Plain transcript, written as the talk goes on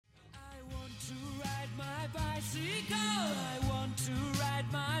bicycle. I want to ride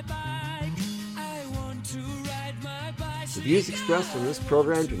my bike. I want to ride my bicycle. The views expressed on this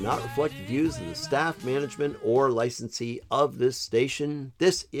program do not reflect the views of the staff, management, or licensee of this station.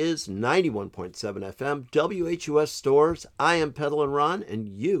 This is 91.7 FM, WHUS Stores. I am Peddler Ron, and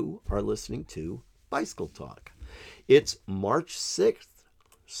you are listening to Bicycle Talk. It's March 6th.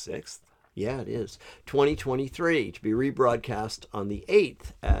 6th? Yeah, it is. 2023, to be rebroadcast on the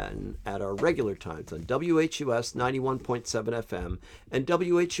 8th and at our regular times on WHUS 91.7 FM and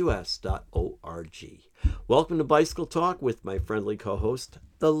WHUS.org. Welcome to Bicycle Talk with my friendly co-host,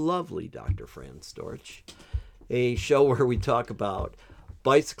 the lovely Dr. Fran Storch, a show where we talk about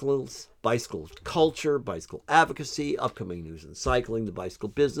bicycles, bicycle culture, bicycle advocacy, upcoming news in cycling, the bicycle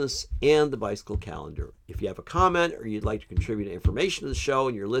business, and the bicycle calendar. If you have a comment or you'd like to contribute information to the show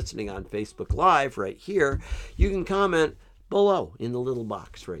and you're listening on Facebook Live right here, you can comment below in the little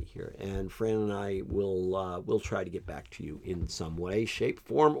box right here. And Fran and I will try to get back to you in some way, shape,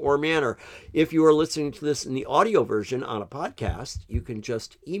 form, or manner. If you are listening to this in the audio version on a podcast, you can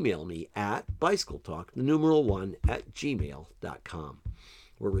just email me at bicycletalk1@gmail.com.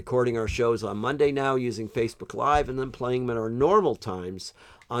 We're recording our shows on Monday now using Facebook Live and then playing them at our normal times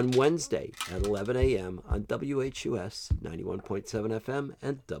on Wednesday at 11 a.m. on WHUS 91.7 FM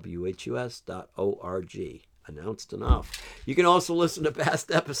and WHUS.org. Announced enough. You can also listen to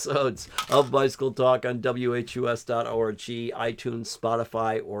past episodes of Bicycle Talk on WHUS.org, iTunes,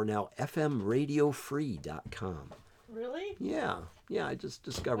 Spotify, or now FMRadioFree.com. Really? Yeah, I just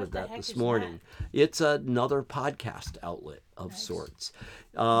discovered that this is morning. that? It's another podcast outlet of sorts.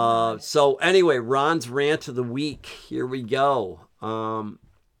 So anyway, Ron's Rant of the Week. Here we go.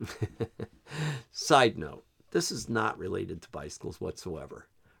 Side note, this is not related to bicycles whatsoever.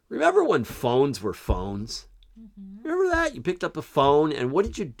 Remember when phones were phones? Mm-hmm. Remember that? You picked up a phone, and what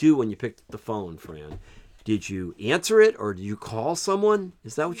did you do when you picked up the phone, Fran? Did you answer it, or did you call someone?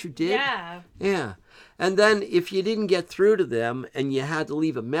 Is that what you did? Yeah. Yeah. And then if you didn't get through to them and you had to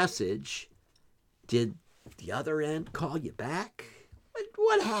leave a message, did the other end call you back?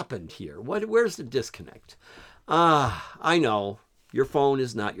 What happened here? Where's the disconnect? I know. Your phone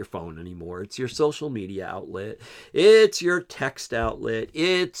is not your phone anymore. It's your social media outlet. It's your text outlet.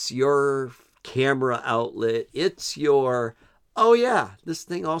 It's your camera outlet. It's your, oh yeah, this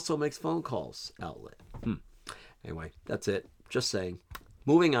thing also makes phone calls outlet. Anyway, that's it. Just saying.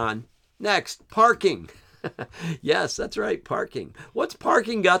 Moving on. Next, parking. Yes, that's right, parking. What's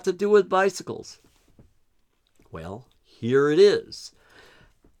parking got to do with bicycles? Well, here it is.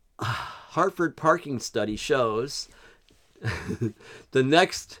 Hartford parking study shows the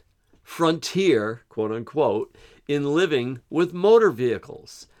next frontier, quote unquote, in living with motor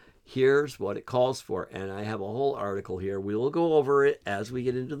vehicles. Here's what it calls for, and I have a whole article here. We will go over it as we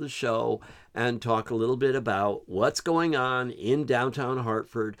get into the show and talk a little bit about what's going on in downtown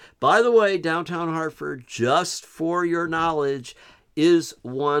Hartford. By the way, downtown Hartford, just for your knowledge, is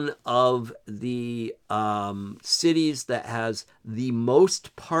one of the cities that has the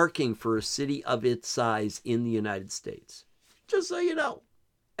most parking for a city of its size in the United States. Just so you know.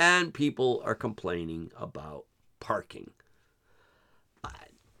 And people are complaining about parking.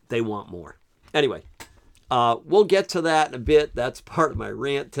 They want more. Anyway, we'll get to that in a bit. That's part of my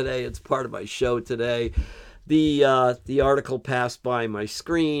rant today. It's part of my show today. The article passed by my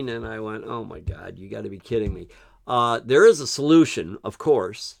screen, and I went, oh my God, you got to be kidding me. There is a solution, of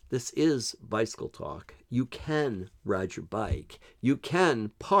course. This is Bicycle Talk. You can ride your bike. You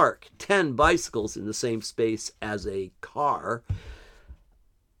can park 10 bicycles in the same space as a car.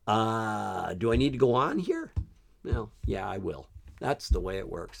 Do I need to go on here? Well, yeah, I will. That's the way it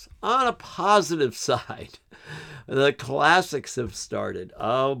works. On a positive side, the classics have started.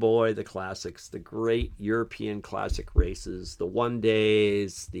 Oh boy, the classics, the great European classic races, the one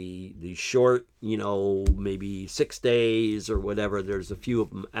days, the short, maybe 6 days or whatever. There's a few of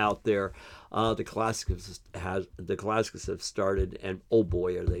them out there. The classics have started, and oh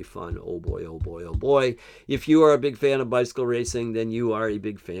boy, are they fun. Oh boy, oh boy, oh boy. If you are a big fan of bicycle racing, then you are a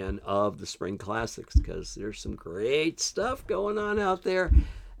big fan of the Spring Classics, because there's some great stuff going on out there.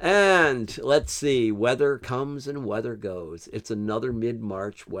 And let's see, weather comes and weather goes. It's another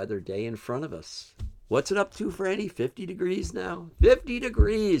mid-March weather day in front of us. What's it up to, Franny? 50 degrees now? 50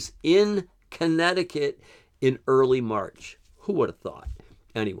 degrees in Connecticut in early March. Who would have thought?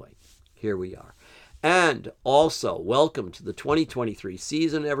 Anyway, here we are. And also, welcome to the 2023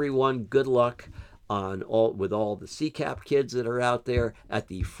 season, everyone. Good luck with all the CCAP kids that are out there at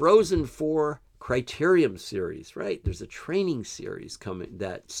the Frozen 4 Criterium series, right? There's a training series coming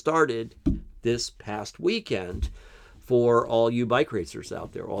that started this past weekend for all you bike racers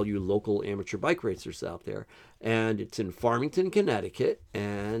out there, all you local amateur bike racers out there. And it's in Farmington, Connecticut,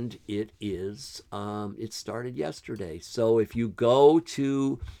 and it started yesterday. So if you want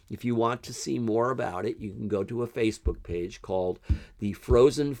to see more about it, you can go to a Facebook page called the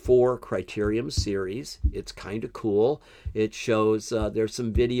Frozen 4 Criterium Series. It's kind of cool. It shows, there's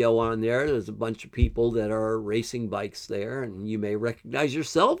some video on there. There's a bunch of people that are racing bikes there, and you may recognize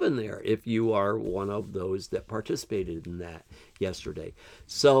yourself in there if you are one of those that participated in that yesterday.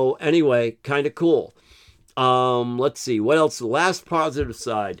 So anyway, kind of cool. Let's see. What else? The last positive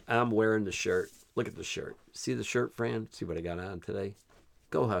side. I'm wearing the shirt. Look at the shirt. See the shirt, Fran? See what I got on today?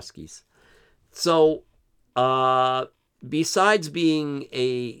 Go Huskies. So, besides being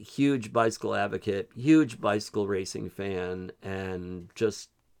a huge bicycle advocate, huge bicycle racing fan, and just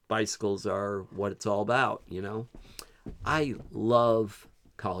bicycles are what it's all about, I love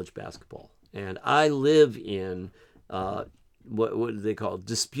college basketball. And I live in what do they call it?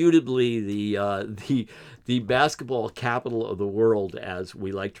 Disputably the basketball capital of the world, as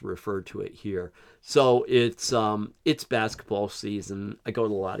we like to refer to it here. So it's basketball season. I go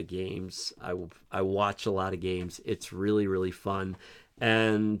to a lot of games. I watch a lot of games. It's really, really fun.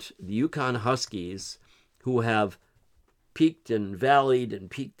 And the Yukon Huskies, who have peaked and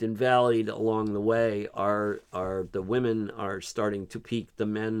valleyed along the way, are the women are starting to peak, the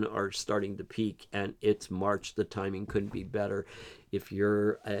men are starting to peak, and it's March. The timing couldn't be better. If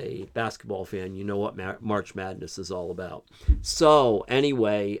you're a basketball fan, you know what March Madness is all about. So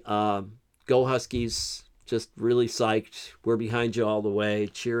anyway, go Huskies. Just really psyched. We're behind you all the way,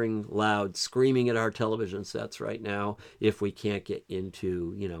 cheering loud, screaming at our television sets right now if we can't get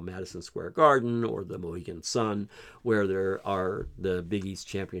into, Madison Square Garden or the Mohegan Sun, where there are the Big East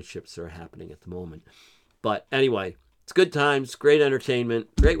championships that are happening at the moment. But anyway, it's good times, great entertainment,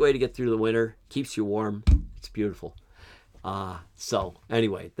 great way to get through the winter, keeps you warm. It's beautiful. So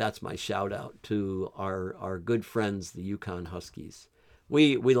anyway, that's my shout out to our good friends, the Yukon Huskies.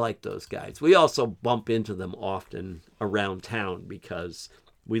 We like those guys. We also bump into them often around town because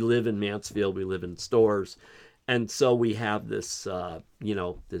we live in Mansfield, we live in Stores, and so we have this,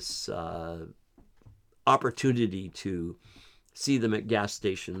 opportunity to see them at gas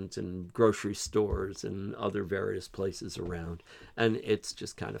stations and grocery stores and other various places around, and it's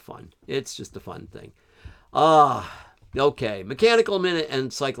just kind of fun. It's just a fun thing. Okay, Mechanical Minute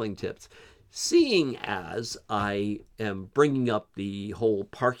and cycling tips. Seeing as I am bringing up the whole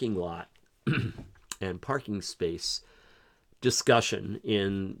parking lot and parking space discussion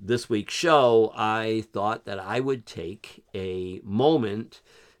in this week's show, I thought that I would take a moment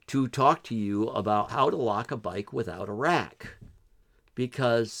to talk to you about how to lock a bike without a rack.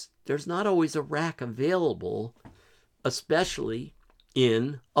 Because there's not always a rack available, especially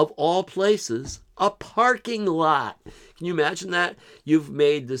in, of all places, a parking lot. Can you imagine that? You've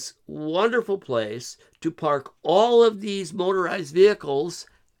made this wonderful place to park all of these motorized vehicles,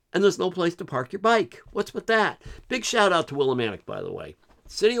 and there's no place to park your bike. What's with that? Big shout out to Willimantic, by the way.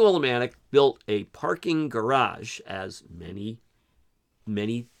 City of Willimantic built a parking garage, as many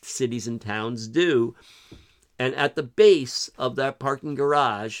cities and towns do. And at the base of that parking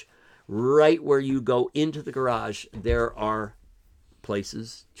garage, right where you go into the garage, there are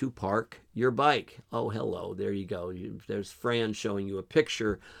places to park your bike. Oh, hello. There you go. There's Fran showing you a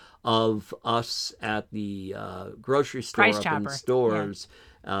picture of us at the grocery store Price up Chopper. in Stores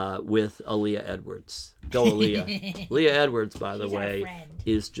with Aaliyah Edwards. Go, Aaliyah. Leah Edwards, by the She's our way, friend.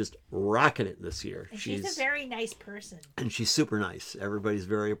 is just rocking it this year. And she's a very nice person. And she's super nice. Everybody's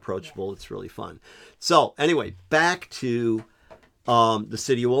very approachable. Yeah. It's really fun. So anyway, back to the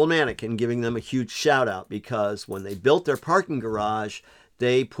city of Willimantic and giving them a huge shout out, because when they built their parking garage,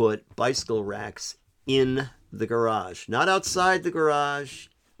 they put bicycle racks in the garage, not outside the garage,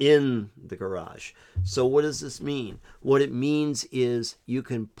 in the garage. So what does this mean? What it means is you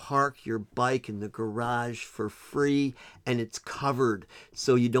can park your bike in the garage for free, and it's covered,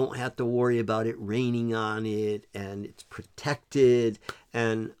 so you don't have to worry about it raining on it, and it's protected.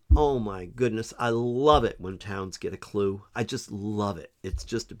 And oh my goodness, I love it when towns get a clue. I just love it. It's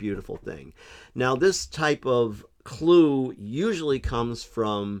just a beautiful thing. Now, this type of clue usually comes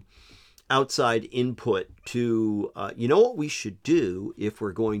from outside input to, what we should do if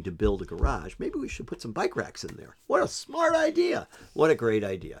we're going to build a garage? Maybe we should put some bike racks in there. What a smart idea. What a great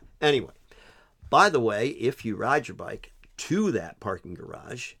idea. Anyway, by the way, if you ride your bike to that parking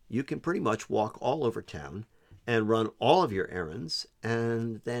garage, you can pretty much walk all over town and run all of your errands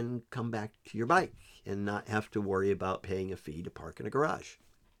and then come back to your bike and not have to worry about paying a fee to park in a garage.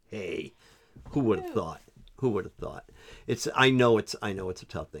 Hey, who would have thought? Who would have thought? I know it's a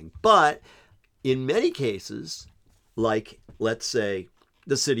tough thing, but in many cases, like, let's say,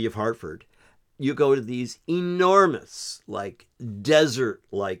 the city of Hartford, you go to these enormous, like,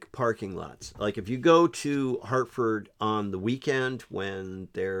 desert-like parking lots. Like, if you go to Hartford on the weekend when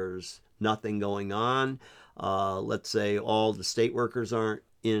there's nothing going on, let's say all the state workers aren't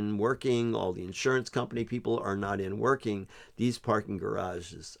in working, all the insurance company people are not in working, these parking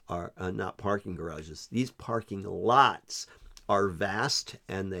garages are not parking garages. These parking lots are vast,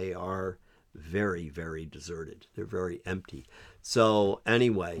 and they are very, very deserted. They're very empty. So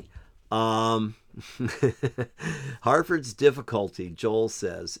anyway, Hartford's difficulty, Joel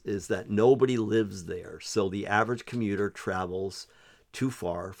says, is that nobody lives there. So the average commuter travels too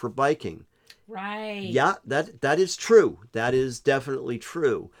far for biking. Right. Yeah, that is true. That is definitely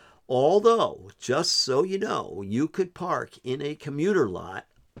true. Although, just so you know, you could park in a commuter lot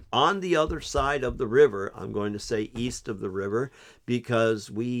on the other side of the river. I'm going to say east of the river,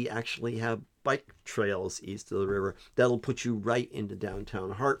 because we actually have bike trails east of the river that'll put you right into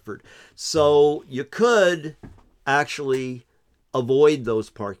downtown Hartford. So you could actually avoid those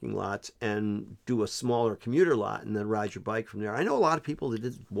parking lots and do a smaller commuter lot and then ride your bike from there. I know a lot of people that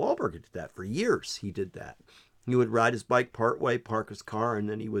did. Wahlberg did that for years. He did that. He would ride his bike partway, park his car, and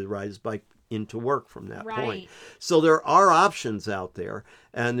then he would ride his bike into work from that point. So there are options out there,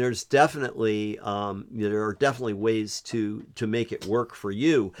 and there's definitely there are definitely ways to make it work for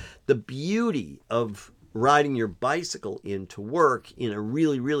you. The beauty of riding your bicycle into work in a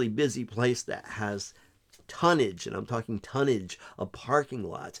really, really busy place that has tonnage, and I'm talking tonnage of parking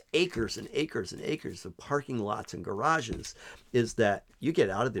lots, acres and acres and acres of parking lots and garages, is that you get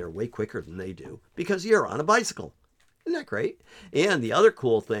out of there way quicker than they do because you're on a bicycle. Isn't that great? And the other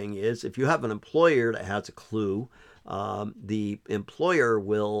cool thing is, if you have an employer that has a clue, the employer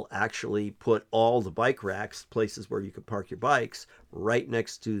will actually put all the bike racks, places where you could park your bikes, right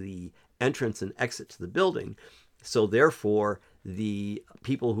next to the entrance and exit to the building. So therefore, the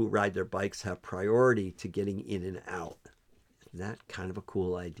people who ride their bikes have priority to getting in and out. Isn't that kind of a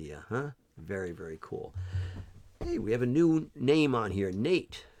cool idea, huh? Very, very cool. Hey, we have a new name on here,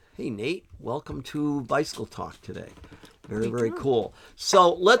 Nate. Hey, Nate, welcome to Bicycle Talk today. Very, very cool.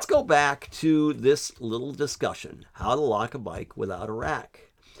 So let's go back to this little discussion, how to lock a bike without a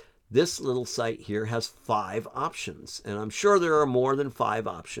rack. This little site here has 5 options, and I'm sure there are more than 5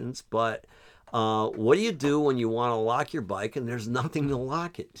 options, but what do you do when you want to lock your bike and there's nothing to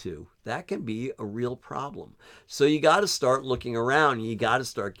lock it to? That can be a real problem. So you got to start looking around. You got to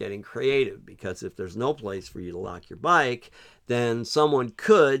start getting creative, because if there's no place for you to lock your bike, then someone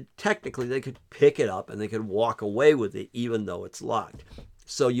could, technically, they could pick it up and they could walk away with it even though it's locked.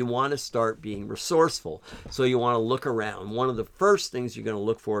 So you want to start being resourceful. So you want to look around. One of the first things you're going to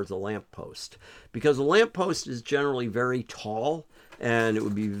look for is a lamppost, because a lamppost is generally very tall, and it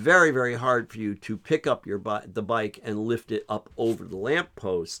would be very, very hard for you to pick up the bike and lift it up over the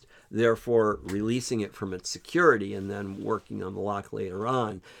lamppost, therefore releasing it from its security and then working on the lock later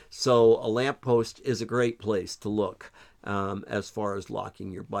on. So a lamppost is a great place to look as far as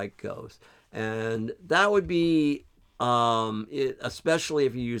locking your bike goes. And that would be, especially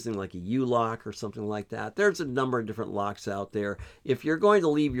if you're using like a U-lock or something like that. There's a number of different locks out there. If you're going to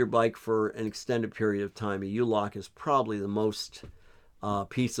leave your bike for an extended period of time, a U-lock is probably the most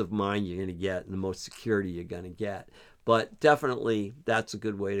peace of mind you're going to get and the most security you're going to get. But definitely that's a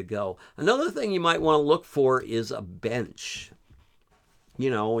good way to go. Another thing you might want to look for is a bench. You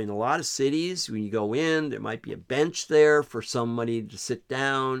know, in a lot of cities, when you go in, there might be a bench there for somebody to sit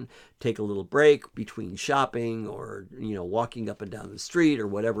down, take a little break between shopping or, you know, walking up and down the street or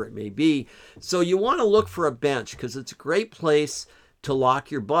whatever it may be. So you want to look for a bench, because it's a great place to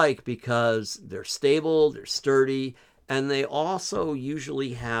lock your bike, because they're stable, they're sturdy, and they also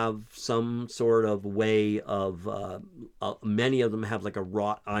usually have some sort of way of, many of them have like a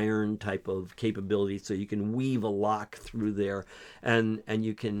wrought iron type of capability, so you can weave a lock through there, and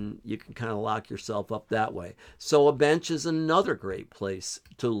you can kind of lock yourself up that way. So a bench is another great place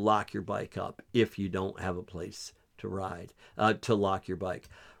to lock your bike up if you don't have a place to lock your bike.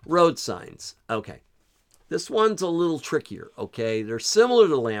 Road signs. Okay. This one's a little trickier, okay? They're similar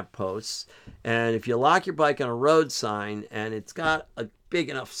to lampposts, and if you lock your bike on a road sign and it's got a big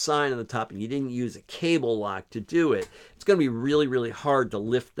enough sign on the top and you didn't use a cable lock to do it, it's going to be really, really hard to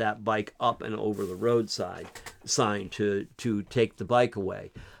lift that bike up and over the roadside sign to take the bike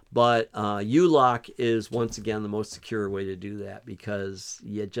away. But U-lock is, once again, the most secure way to do that, because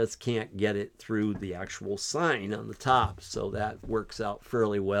you just can't get it through the actual sign on the top, so that works out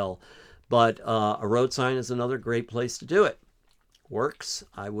fairly well. But a road sign is another great place to do it. Works.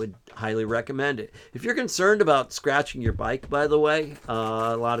 I would highly recommend it. If you're concerned about scratching your bike, by the way,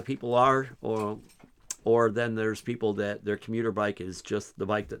 a lot of people are, or or then there's people that their commuter bike is just the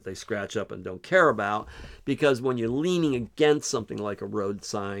bike that they scratch up and don't care about, because when you're leaning against something like a road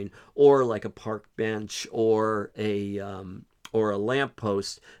sign or like a park bench or a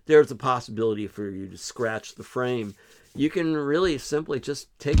lamppost, there's a possibility for you to scratch the frame. You can really simply just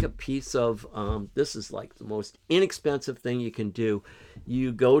take a piece of, this is like the most inexpensive thing you can do.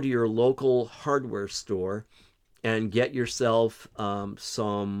 You go to your local hardware store and get yourself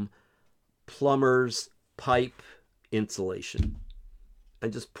some plumber's pipe insulation.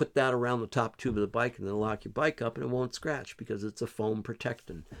 And just put that around the top tube of the bike and then lock your bike up and it won't scratch because it's a foam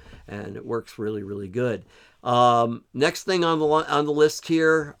protectant. And it works really, really good. Next thing on the list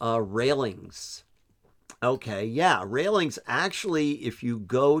here, railings. Okay, yeah, railings. Actually, if you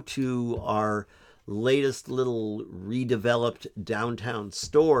go to our latest little redeveloped downtown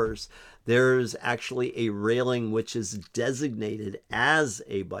stores, there's actually a railing which is designated as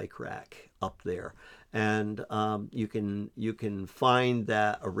a bike rack up there. And you can find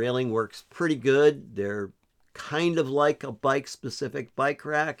that a railing works pretty good. They're kind of like a bike-specific bike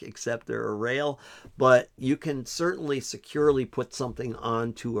rack, except they're a rail. But you can certainly securely put something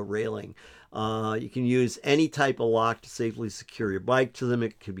onto a railing. You can use any type of lock to safely secure your bike to them.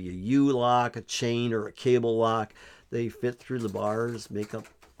 It could be a U-lock, a chain, or a cable lock. They fit through the bars, make the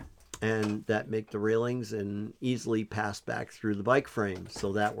railings and easily pass back through the bike frame.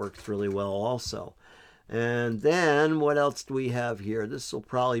 So that works really well also. And then what else do we have here? This will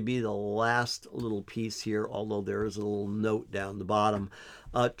probably be the last little piece here, although there is a little note down the bottom.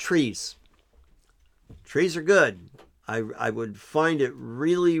 Trees. Trees are good. I would find it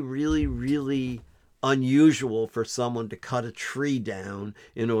really, really, really unusual for someone to cut a tree down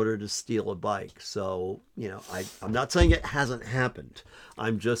in order to steal a bike. So, I'm not saying it hasn't happened.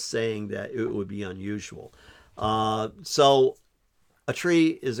 I'm just saying that it would be unusual. So a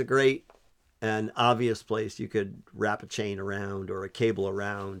tree is a great and obvious place you could wrap a chain around or a cable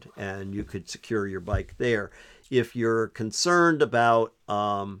around and you could secure your bike there. If you're concerned about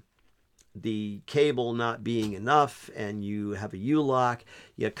the cable not being enough and you have a U-lock,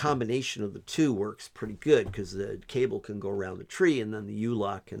 a combination of the two works pretty good because the cable can go around the tree and then the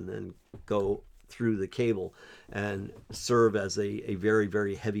U-lock can then go through the cable and serve as a very,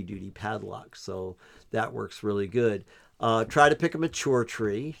 very heavy duty padlock. So that works really good. Try to pick a mature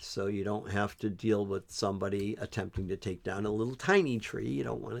tree so you don't have to deal with somebody attempting to take down a little tiny tree. You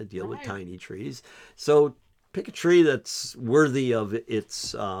don't want to deal with tiny trees. So pick a tree that's worthy of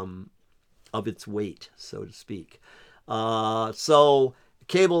its weight, so to speak. So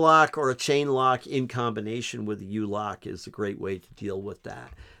cable lock or a chain lock in combination with a U-lock is a great way to deal with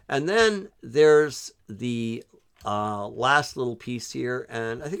that. And then there's the last little piece here,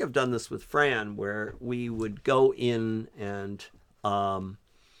 and I think I've done this with Fran, where we would go in and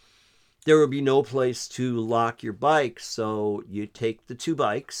there would be no place to lock your bike. So you take the two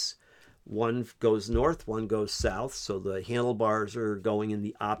bikes, one goes north, one goes south, so the handlebars are going in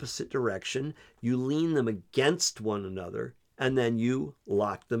the opposite direction. You lean them against one another, and then you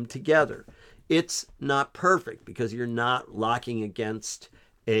lock them together. It's not perfect because you're not locking against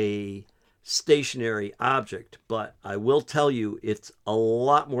a stationary object, but I will tell you it's a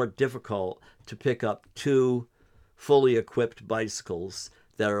lot more difficult to pick up two fully equipped bicycles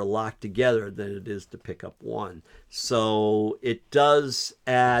that are locked together than it is to pick up one. So it does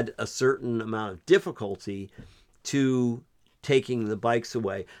add a certain amount of difficulty to taking the bikes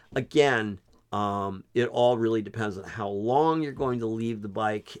away. Again, it all really depends on how long you're going to leave the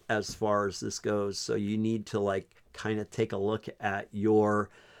bike as far as this goes. So you need to kind of take a look at your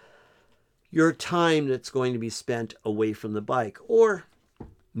time that's going to be spent away from the bike. Or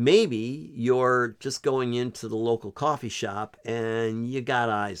maybe you're just going into the local coffee shop and you got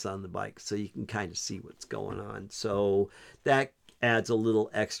eyes on the bike so you can kind of see what's going on. So that adds a little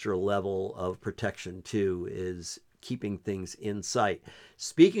extra level of protection too, is keeping things in sight.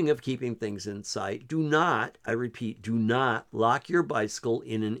 Speaking of keeping things in sight, do not lock your bicycle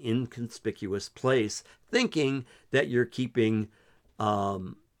in an inconspicuous place thinking that you're keeping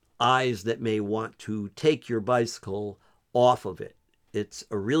eyes that may want to take your bicycle off of it. It's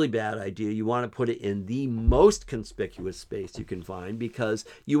a really bad idea. You want to put it in the most conspicuous space you can find because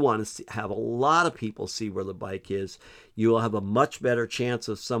you want to have a lot of people see where the bike is. You will have a much better chance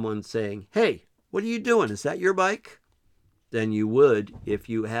of someone saying, "Hey, what are you doing? Is that your bike?" than you would if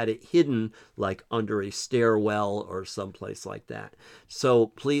you had it hidden like under a stairwell or someplace like that. So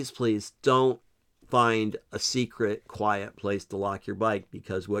please, please don't find a secret, quiet place to lock your bike,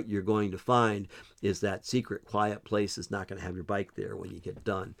 because what you're going to find is that secret, quiet place is not going to have your bike there when you get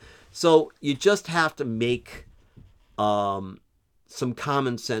done. So you just have to make some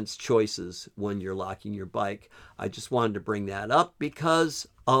common sense choices when you're locking your bike. I just wanted to bring that up because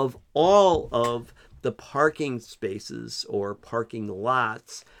of all of the parking spaces or parking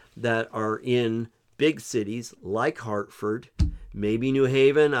lots that are in big cities like Hartford, maybe New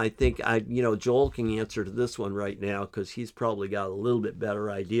Haven. I think Joel can answer to this one right now because he's probably got a little bit better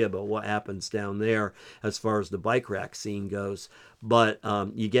idea about what happens down there as far as the bike rack scene goes. But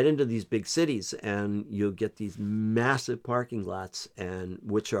you get into these big cities and you'll get these massive parking lots, and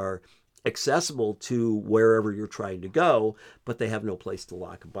which are accessible to wherever you're trying to go, but they have no place to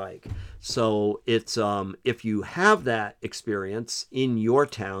lock a bike. So it's if you have that experience in your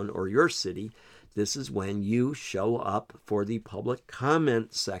town or your city, this is when you show up for the public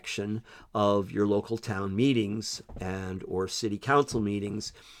comment section of your local town meetings and or city council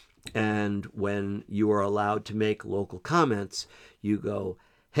meetings. And when you are allowed to make local comments, you go,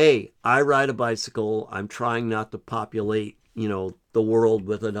 hey, I ride a bicycle. I'm trying not to populate, the world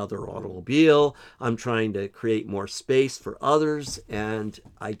with another automobile. I'm trying to create more space for others. And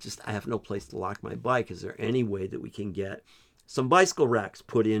I have no place to lock my bike. Is there any way that we can get some bicycle racks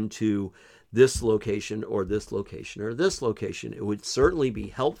put into this location or this location or this location? It would certainly be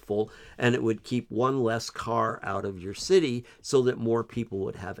helpful, and it would keep one less car out of your city so that more people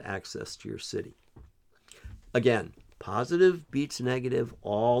would have access to your city. Again, positive beats negative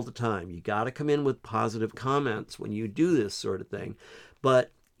all the time. You got to come in with positive comments when you do this sort of thing,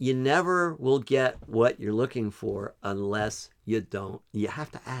 but you never will get what you're looking for unless you don't. You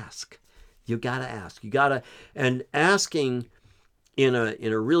have to ask. You got to ask. And asking in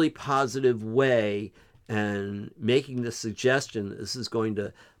a really positive way and making the suggestion that this is going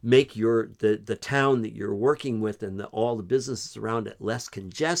to make the town that you're working with and all the businesses around it less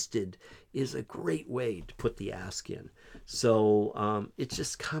congested is a great way to put the ask in. So it's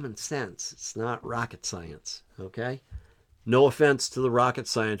just common sense. It's not rocket science, okay? No offense to the rocket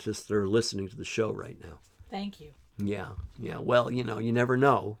scientists that are listening to the show right now. Thank you. Yeah. Well, you never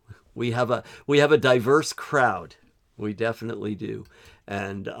know. We have a diverse crowd. We definitely do.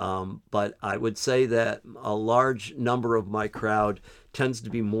 And but I would say that a large number of my crowd tends to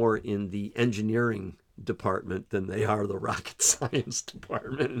be more in the engineering department than they are the rocket science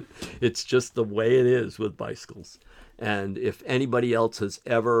department. It's just the way it is with bicycles. And if anybody else has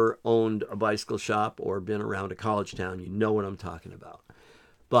ever owned a bicycle shop or been around a college town, you know what I'm talking about.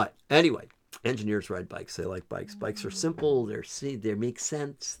 But anyway, engineers ride bikes. They like bikes. Bikes are simple. They make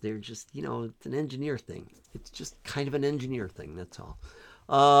sense. They're just, it's an engineer thing. It's just kind of an engineer thing. That's all.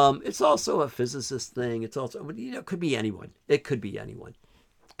 It's also a physicist thing. It's also, it could be anyone. It could be anyone.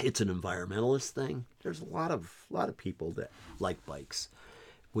 It's an environmentalist thing. There's a lot of people that like bikes,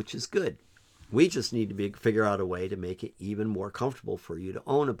 which is good. We just need to figure out a way to make it even more comfortable for you to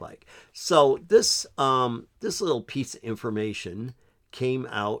own a bike. So this little piece of information came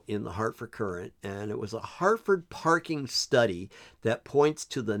out in the Hartford Courant, and it was a Hartford parking study that points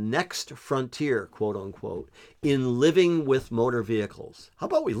to the next frontier, quote unquote, in living with motor vehicles. How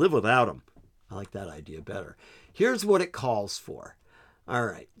about we live without them? I like that idea better. Here's what it calls for. All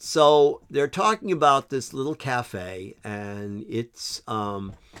right, so they're talking about this little cafe, and it's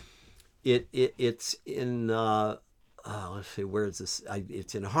it's in let's see, where is this?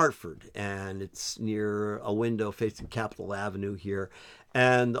 It's in Hartford, and it's near a window facing Capitol Avenue here.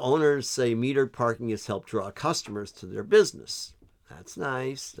 And the owners say metered parking has helped draw customers to their business. That's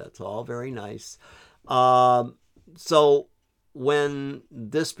nice. That's all very nice. So when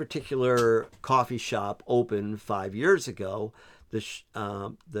this particular coffee shop opened 5 years ago, the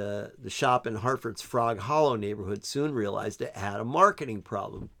shop in Hartford's Frog Hollow neighborhood soon realized it had a marketing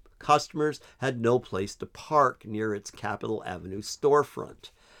problem. Customers had no place to park near its Capitol Avenue storefront.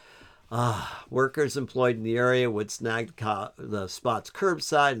 Workers employed in the area would snag the spots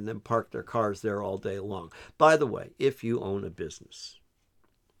curbside and then park their cars there all day long. By the way, if you own a business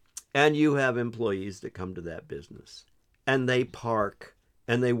and you have employees that come to that business and they park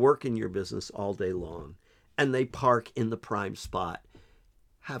and they work in your business all day long and they park in the prime spot,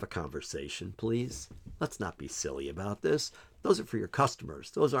 have a conversation, please. Let's not be silly about this. Those are for your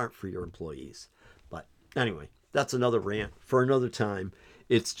customers. Those aren't for your employees. But anyway, that's another rant for another time.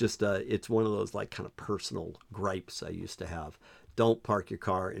 It's just it's one of those like kind of personal gripes I used to have. Don't park your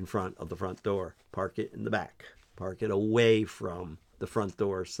car in front of the front door. Park it in the back. Park it away from the front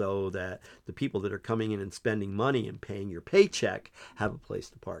door so that the people that are coming in and spending money and paying your paycheck have a place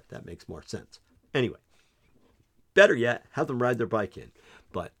to park. That makes more sense. Anyway, better yet, have them ride their bike in.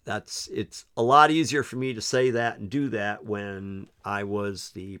 But it's a lot easier for me to say that and do that when I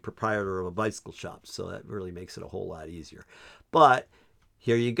was the proprietor of a bicycle shop. So that really makes it a whole lot easier. But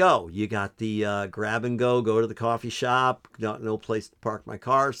here you go. You got the grab and go to the coffee shop, no place to park my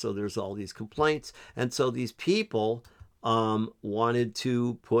car. So there's all these complaints. And so these people wanted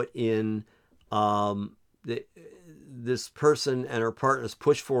to put in, this person and her partners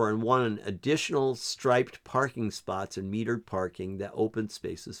pushed for and won an additional striped parking spots and metered parking that opened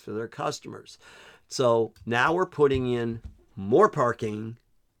spaces for their customers. So now we're putting in more parking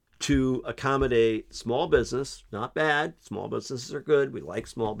to accommodate small business. Not bad. Small businesses are good. We like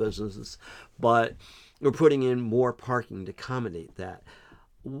small businesses. But we're putting in more parking to accommodate that.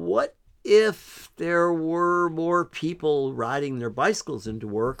 What if there were more people riding their bicycles into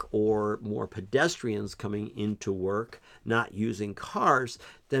work or more pedestrians coming into work, not using cars?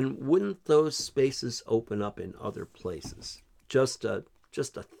 Then wouldn't those spaces open up in other places? Just a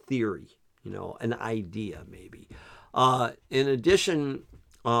theory, an idea maybe. In addition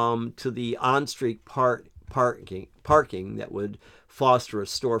to the on-street parking that would foster a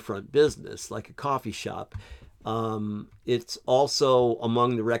storefront business like a coffee shop, it's also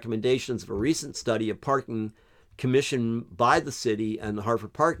among the recommendations of a recent study of parking commissioned by the city and the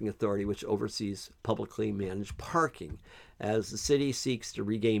Hartford Parking Authority, which oversees publicly managed parking. As the city seeks to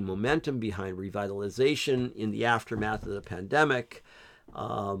regain momentum behind revitalization in the aftermath of the pandemic,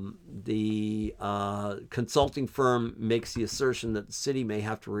 the consulting firm makes the assertion that the city may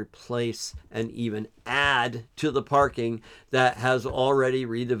have to replace and even add to the parking that has already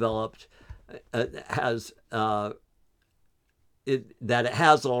redeveloped, that it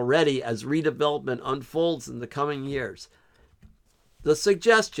has already as redevelopment unfolds in the coming years. The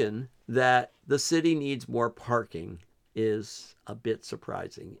suggestion that the city needs more parking is a bit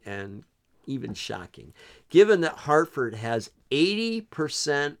surprising and even shocking, given that Hartford has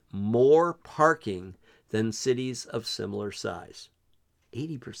 80% more parking than cities of similar size.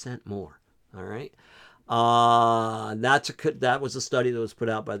 80% more. All right. That was a study that was put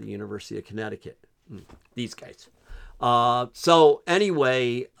out by the University of Connecticut. These guys. So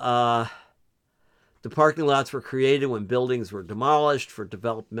anyway, the parking lots were created when buildings were demolished for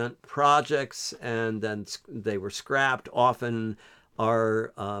development projects, and then they were scrapped. Often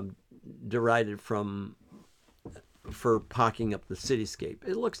are derided for pocking up the cityscape.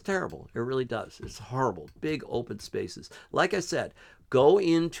 It looks terrible. It really does. It's horrible. Big open spaces. Like I said, go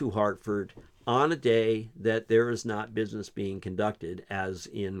into Hartford on a day that there is not business being conducted, as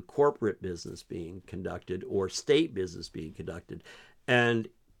in corporate business being conducted or state business being conducted, and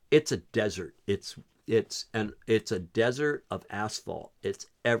it's a desert. It's a desert of asphalt. It's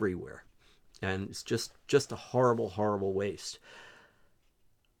everywhere, and it's just a horrible, horrible waste.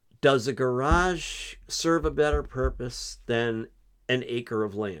 Does a garage serve a better purpose than an acre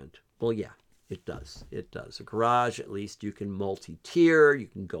of land? Well, yeah, it does. It does. A garage, at least you can multi-tier, you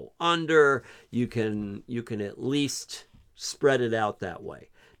can go under, you can at least spread it out that way.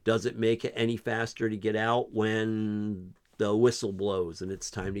 Does it make it any faster to get out when the whistle blows and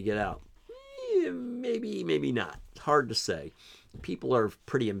it's time to get out? Maybe, maybe not. It's hard to say. People are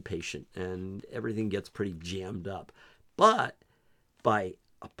pretty impatient and everything gets pretty jammed up. But by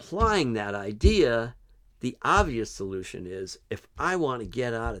applying that idea, the obvious solution is, if I want to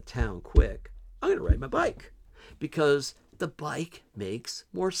get out of town quick, I'm going to ride my bike, because the bike makes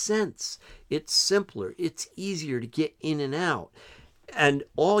more sense. It's simpler. It's easier to get in and out. And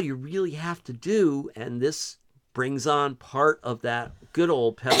all you really have to do, and this brings on part of that good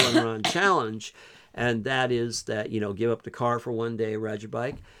old pedal and run challenge, and that is that, give up the car for one day, ride your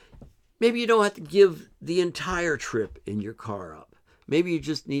bike. Maybe you don't have to give the entire trip in your car up. Maybe you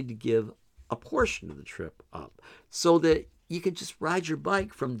just need to give a portion of the trip up so that you can just ride your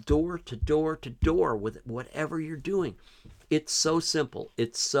bike from door to door to door with whatever you're doing. It's so simple.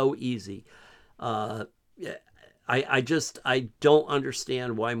 It's so easy. I don't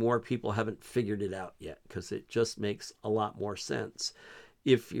understand why more people haven't figured it out yet, because it just makes a lot more sense.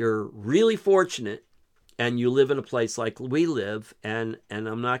 If you're really fortunate and you live in a place like we live, and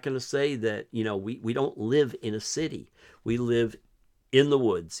I'm not going to say that, we don't live in a city. We live in the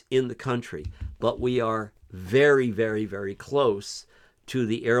woods, in the country, but we are very, very, very close to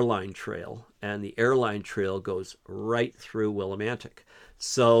the airline trail, and the airline trail goes right through Willimantic.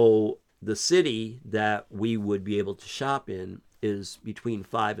 So the city that we would be able to shop in is between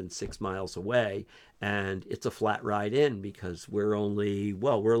 5 and 6 miles away, and it's a flat ride in, because we're a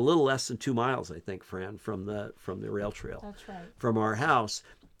little less than 2 miles, I think, Fran, from the rail trail. That's right. From our house.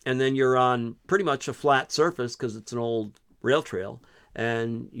 And then you're on pretty much a flat surface, because it's an old rail trail,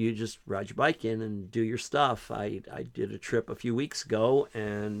 and you just ride your bike in and do your stuff. I did a trip a few weeks ago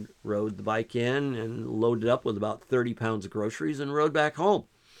and rode the bike in and loaded up with about 30 pounds of groceries and rode back home.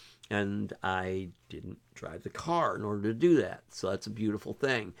 And I didn't drive the car in order to do that. So that's a beautiful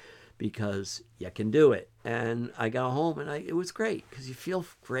thing because you can do it. And I got home and it was great because you feel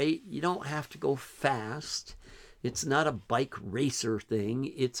great. You don't have to go fast. It's not a bike racer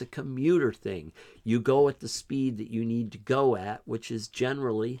thing. It's a commuter thing. You go at the speed that you need to go at, which is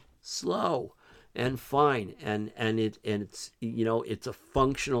generally slow and fine. And it's, it's a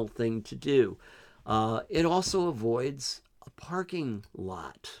functional thing to do. It also avoids a parking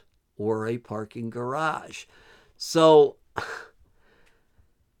lot or a parking garage. So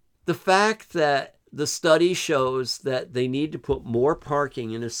the fact that the study shows that they need to put more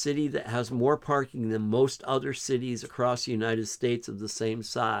parking in a city that has more parking than most other cities across the United States of the same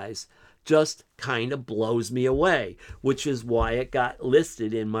size just kind of blows me away, which is why it got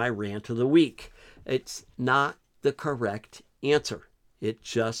listed in my rant of the week. It's not the correct answer. It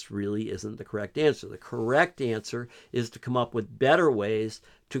just really isn't the correct answer. The correct answer is to come up with better ways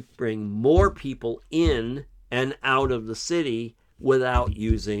to bring more people in and out of the city without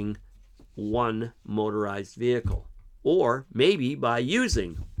using one motorized vehicle, or maybe by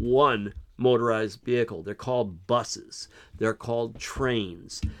using one motorized vehicle. They're called buses. They're called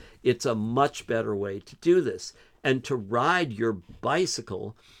trains. It's a much better way to do this. And to ride your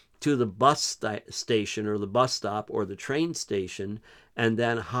bicycle to the bus station or the bus stop or the train station and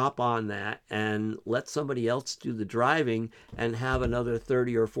then hop on that and let somebody else do the driving and have another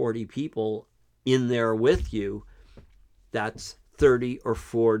 30 or 40 people in there with you, that's 30 or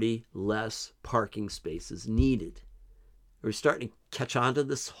 40 less parking spaces needed. We're starting to catch on to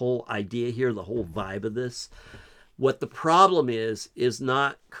this whole idea here, the whole vibe of this. What the problem is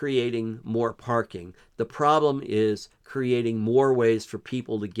not creating more parking. The problem is creating more ways for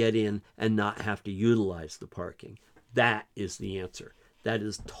people to get in and not have to utilize the parking. That is the answer. That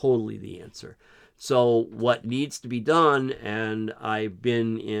is totally the answer. So what needs to be done, and I've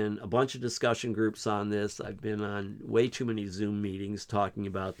been in a bunch of discussion groups on this, I've been on way too many Zoom meetings talking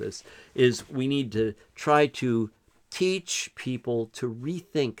about this, is we need to try to teach people to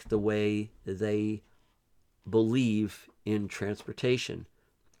rethink the way they believe in transportation,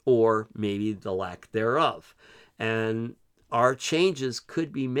 or maybe the lack thereof. And our changes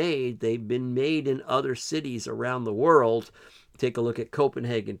could be made. They've been made in other cities around the world. Take a look at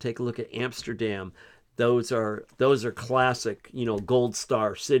Copenhagen. Take a look at Amsterdam. Those are classic, gold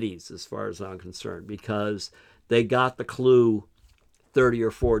star cities as far as I'm concerned, because they got the clue 30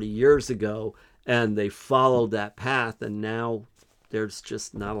 or 40 years ago and they followed that path, and now there's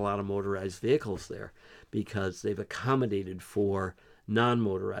just not a lot of motorized vehicles there because they've accommodated for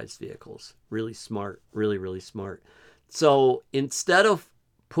non-motorized vehicles. Really smart, really, really smart. So instead of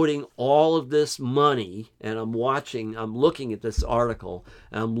putting all of this money, and I'm looking at this article,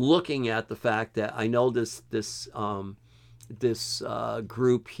 and I'm looking at the fact that I know this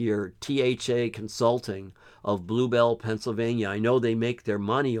group here, THA Consulting of Bluebell, Pennsylvania, I know they make their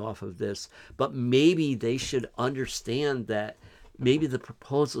money off of this, but maybe they should understand that maybe the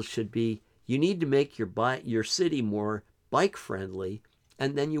proposal should be you need to make your city more bike friendly,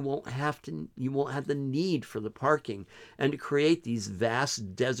 and then you won't have the need for the parking, and to create these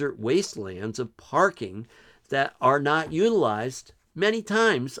vast desert wastelands of parking that are not utilized many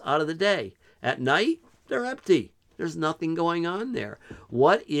times out of the day. At night, they're empty. There's nothing going on there.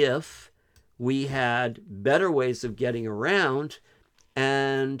 What if we had better ways of getting around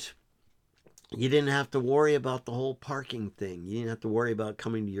and you didn't have to worry about the whole parking thing? You didn't have to worry about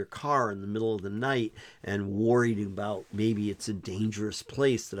coming to your car in the middle of the night and worried about maybe it's a dangerous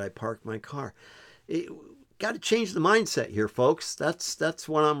place that I parked my car. Got to change the mindset here, folks. That's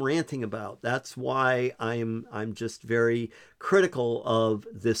what I'm ranting about. That's why I'm just very critical of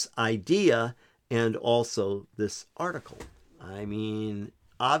this idea and also this article. I mean,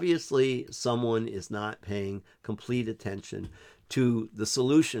 obviously someone is not paying complete attention to the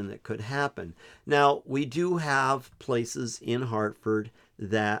solution that could happen. Now, we do have places in Hartford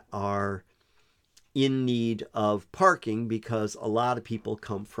that are in need of parking because a lot of people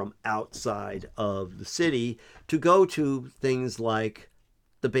come from outside of the city to go to things like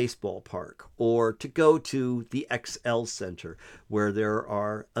the baseball park or to go to the XL Center where there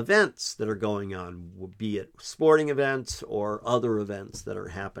are events that are going on, be it sporting events or other events that are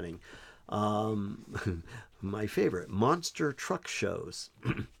happening. My favorite, monster truck shows.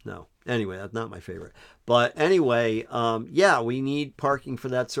 No, anyway, that's not my favorite. But anyway, we need parking for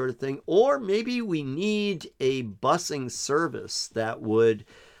that sort of thing. Or maybe we need a busing service that would,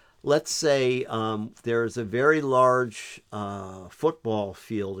 let's say there's a very large football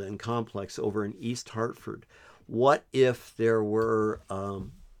field and complex over in East Hartford. What if there were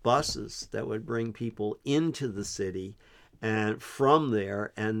buses that would bring people into the city and from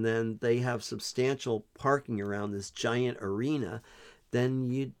there, and then they have substantial parking around this giant arena, then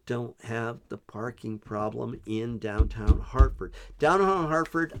you don't have the parking problem in downtown Hartford. Downtown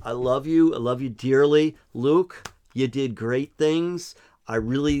Hartford, I love you. I love you dearly. Luke, you did great things. I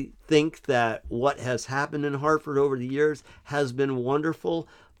really think that what has happened in Hartford over the years has been wonderful,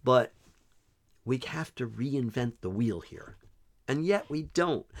 but we have to reinvent the wheel here. And yet we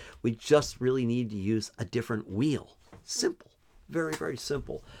don't. We just really need to use a different wheel. Simple. Very, very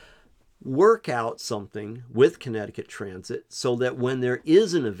simple. Work out something with Connecticut Transit so that when there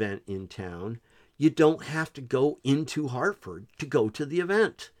is an event in town, you don't have to go into Hartford to go to the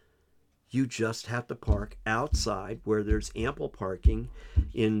event. You just have to park outside where there's ample parking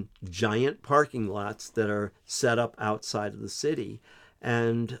in giant parking lots that are set up outside of the city,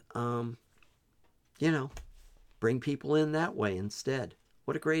 and, bring people in that way instead.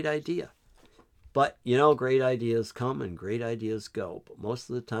 What a great idea. But, great ideas come and great ideas go. But most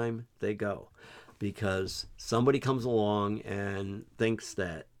of the time, they go because somebody comes along and thinks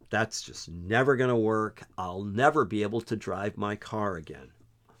that that's just never going to work. I'll never be able to drive my car again.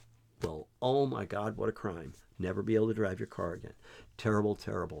 Well, oh my God, what a crime. Never be able to drive your car again. Terrible,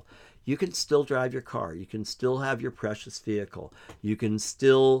 terrible. You can still drive your car. You can still have your precious vehicle. You can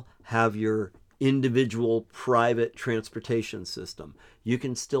still have your individual private transportation system. You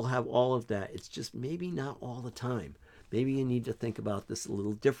can still have all of that. It's just maybe not all the time. Maybe you need to think about this a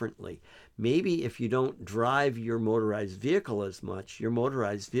little differently. Maybe if you don't drive your motorized vehicle as much, your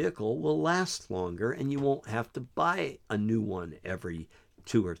motorized vehicle will last longer and you won't have to buy a new one every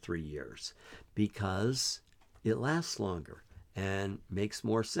 2 or 3 years because it lasts longer and makes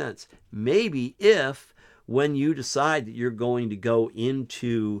more sense. Maybe if when you decide that you're going to go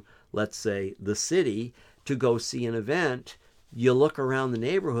into, let's say, the city to go see an event, you look around the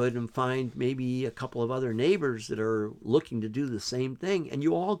neighborhood and find maybe a couple of other neighbors that are looking to do the same thing, and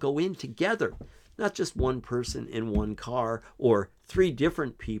you all go in together, not just one person in one car or 3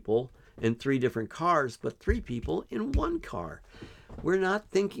 different people in 3 different cars, but 3 people in one car. We're not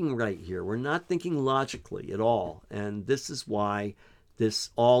thinking right here. We're not thinking logically at all, and this is why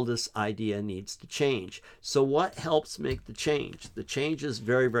this idea needs to change. So what helps make the change? The change is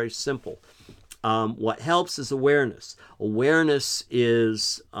very, very simple. What helps is awareness. Awareness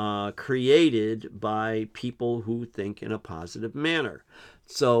is created by people who think in a positive manner.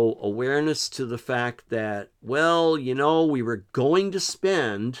 So awareness to the fact that, we were going to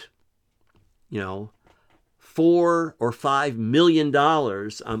spend, $4 or $5 million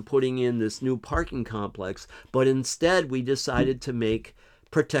on putting in this new parking complex, but instead we decided to make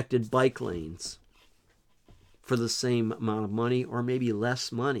protected bike lanes for the same amount of money or maybe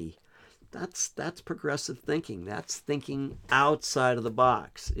less money. That's progressive thinking. That's thinking outside of the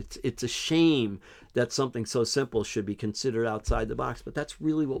box. It's a shame that something so simple should be considered outside the box, but that's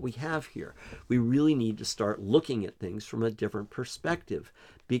really what we have here. We really need to start looking at things from a different perspective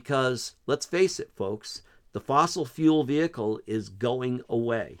because, let's face it, folks, the fossil fuel vehicle is going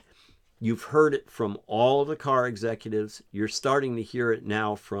away. You've heard it from all of the car executives. You're starting to hear it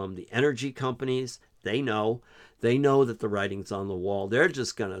now from the energy companies. They know that the writing's on the wall. They're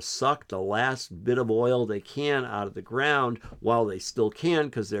just going to suck the last bit of oil they can out of the ground while they still can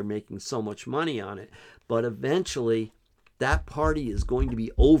because they're making so much money on it. But eventually, that party is going to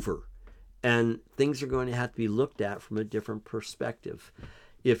be over, and things are going to have to be looked at from a different perspective.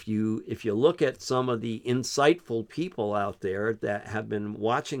 If you look at some of the insightful people out there that have been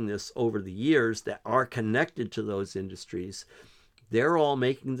watching this over the years that are connected to those industries, they're all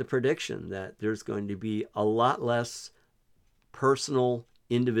making the prediction that there's going to be a lot less personal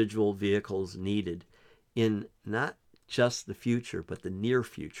individual vehicles needed in not just the future, but the near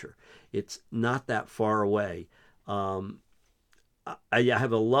future. It's not that far away. I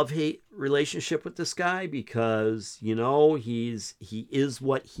have a love-hate relationship with this guy because, he is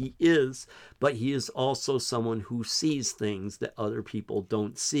what he is, but he is also someone who sees things that other people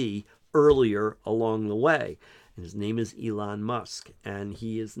don't see earlier along the way. And his name is Elon Musk, and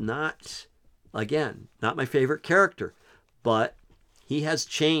he is not my favorite character, but he has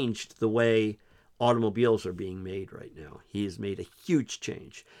changed the way automobiles are being made right now. He has made a huge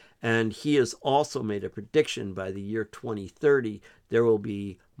change. And he has also made a prediction by the year 2030, there will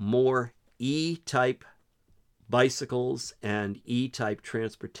be more E-type bicycles and E-type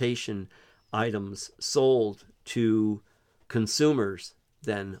transportation items sold to consumers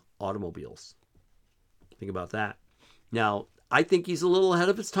than automobiles. Think about that. Now, I think he's a little ahead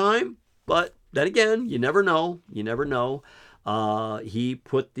of his time, but then again, you never know. You never know. He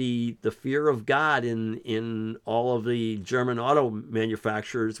put the fear of God in all of the German auto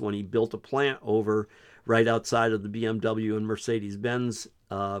manufacturers when he built a plant over right outside of the BMW and Mercedes-Benz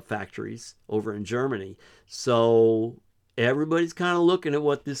factories over in Germany. So everybody's kind of looking at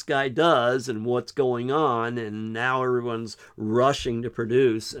what this guy does and what's going on, and now everyone's rushing to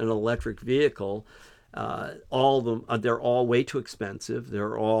produce an electric vehicle. All of them, they're all way too expensive.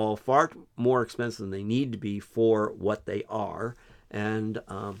 They're all far more expensive than they need to be for what they are, and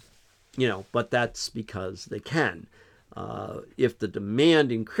but that's because they can. If the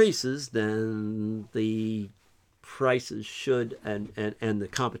demand increases, then the prices should, and the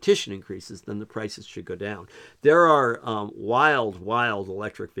competition increases, then the prices should go down. There are wild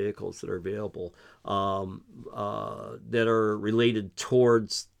electric vehicles that are available that are related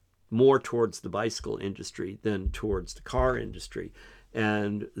more towards the bicycle industry than towards the car industry.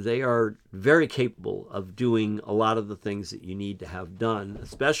 And they are very capable of doing a lot of the things that you need to have done,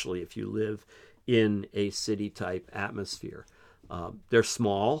 especially if you live in a city-type atmosphere. They're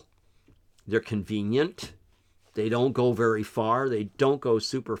small, they're convenient, they don't go very far, they don't go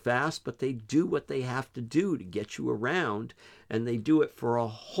super fast, but they do what they have to do to get you around, and they do it for a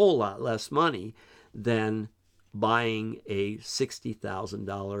whole lot less money than buying a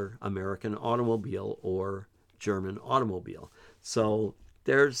 $60,000 American automobile or German automobile. So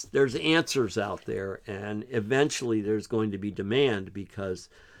there's answers out there, and eventually there's going to be demand, because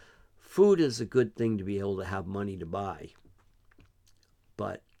food is a good thing to be able to have money to buy.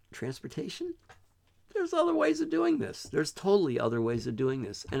 But transportation, there's other ways of doing this. There's totally other ways of doing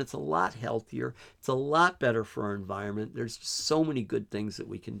this, and it's a lot healthier. It's a lot better for our environment. There's so many good things that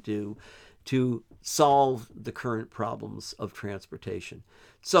we can do to solve the current problems of transportation.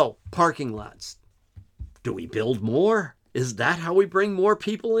 So, parking lots. Do we build more? Is that how we bring more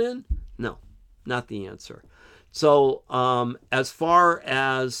people in? No, not the answer. So, as far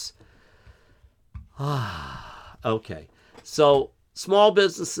as... okay. So, small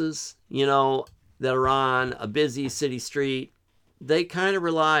businesses, that are on a busy city street, they kind of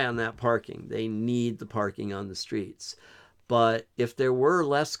rely on that parking. They need the parking on the streets. But if there were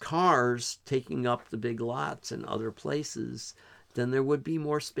less cars taking up the big lots in other places, then there would be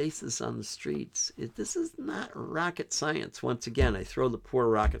more spaces on the streets. This is not rocket science. Once again, I throw the poor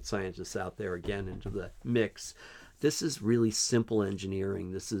rocket scientists out there again into the mix. This is really simple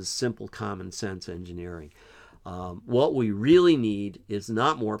engineering. This is simple common sense engineering. What we really need is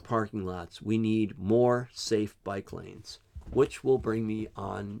not more parking lots. We need more safe bike lanes, which will bring me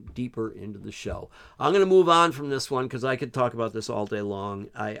on deeper into the show. I'm going to move on from this one because I could talk about this all day long.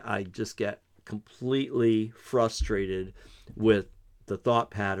 I just get completely frustrated with the thought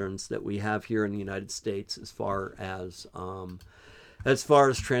patterns that we have here in the United States as far as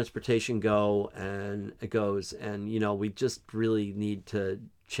transportation goes. And we just really need to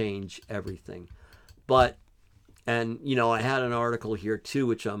change everything. But I had an article here too,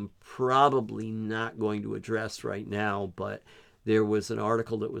 which I'm probably not going to address right now, but there was an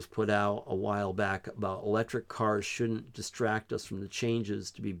article that was put out a while back about electric cars shouldn't distract us from the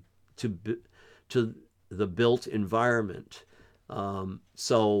changes to the built environment.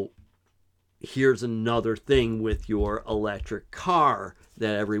 So here's another thing with your electric car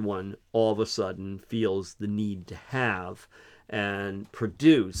that everyone all of a sudden feels the need to have and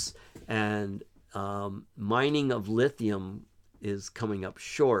produce. And mining of lithium is coming up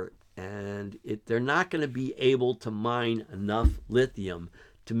short, and they're not going to be able to mine enough lithium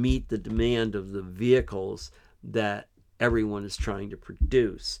to meet the demand of the vehicles that everyone is trying to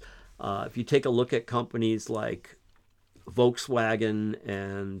produce. If you take a look at companies like Volkswagen,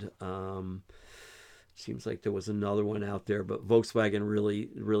 and seems like there was another one out there, but Volkswagen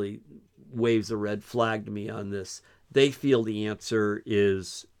really waves a red flag to me on this. They feel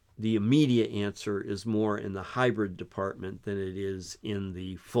the immediate answer is more in the hybrid department than it is in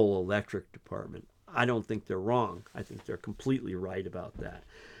the full electric department. I don't think they're wrong. I think they're completely right about that.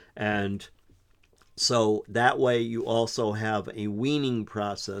 And so that way you also have a weaning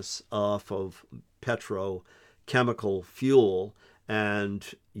process off of petrochemical fuel, and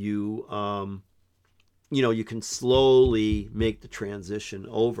you can slowly make the transition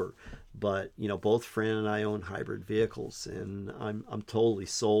over. But both Fran and I own hybrid vehicles, and I'm totally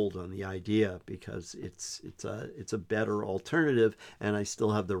sold on the idea because it's a better alternative, and I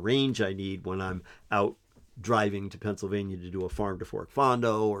still have the range I need when I'm out driving to Pennsylvania to do a farm to fork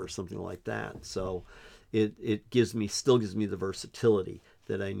fondo or something like that. So it still gives me the versatility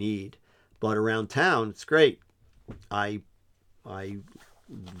that I need. But around town, it's great. I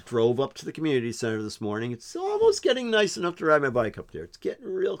drove up to the community center this morning. It's almost getting nice enough to ride my bike up there. It's getting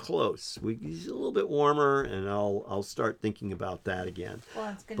real close. It's a little bit warmer, and I'll start thinking about that again.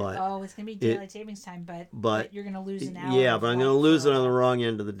 Well, it's gonna be daylight savings time, but you're gonna lose an hour. Yeah, but I'm gonna lose it on the wrong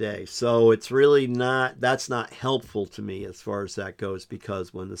end of the day. So it's really that's not helpful to me as far as that goes,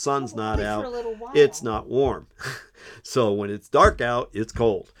 because when the sun's not out, it's not warm. So when it's dark out, it's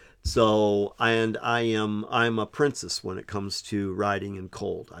cold. So, and I'm a princess when it comes to riding in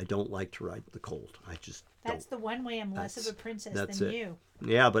cold. I don't like to ride in the cold. That's the one way I'm less of a princess than you.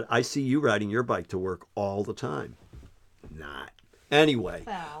 Yeah, but I see you riding your bike to work all the time. Not. Anyway.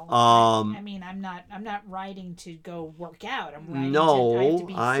 Well, I mean, I'm not riding to go work out. I'm riding I have to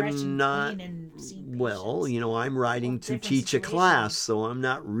be fresh and clean and see patients. Well, I'm riding to teach a class, so I'm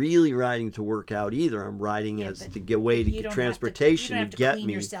not really riding to work out either. I'm riding to get way to get transportation to get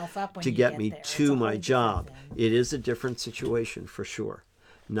me to my job. It is a different situation for sure.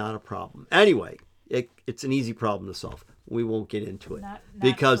 Not a problem. Anyway, it's an easy problem to solve. We won't get into it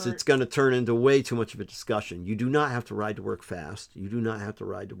because it's going to turn into way too much of a discussion. You do not have to ride to work fast. You do not have to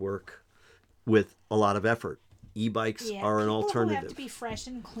ride to work with a lot of effort. E-bikes are an alternative. People have to be fresh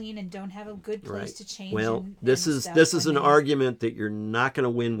and clean and don't have a good place to change. Well, this is an argument that you're not going to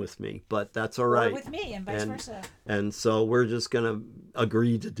win with me, but that's all right. Or with me, and vice versa. And so we're just going to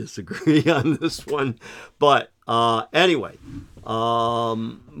agree to disagree on this one. But anyway,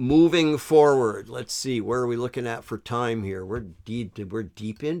 moving forward, let's see, where are we looking at for time here? We're deep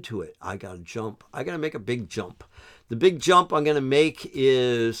into it. I got to jump. I got to make a big jump. The big jump I'm going to make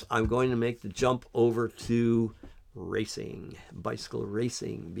is I'm going to make the jump over to bicycle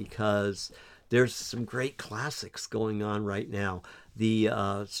racing, because there's some great classics going on right now. The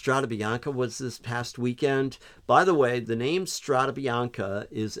Strada Bianca was this past weekend. By the way, the name Strada Bianca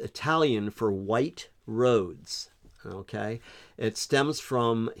is Italian for white roads. Okay, it stems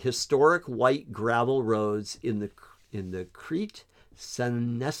from historic white gravel roads in the Crete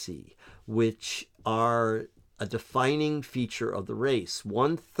Senesi, which are a defining feature of the race.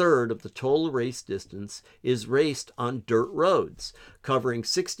 1/3 of the total race distance is raced on dirt roads, covering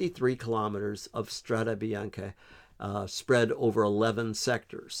 63 kilometers of Strada Bianca, spread over 11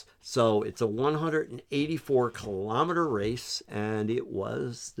 sectors. So it's a 184-kilometer race, and it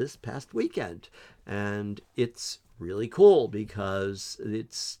was this past weekend. And it's really cool because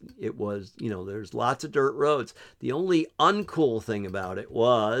it was there's lots of dirt roads. The only uncool thing about it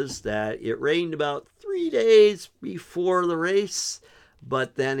was that it rained about 3 days before the race,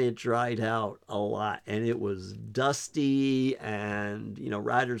 but then it dried out a lot and it was dusty, and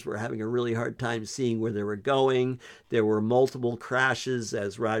riders were having a really hard time seeing where they were going. There were multiple crashes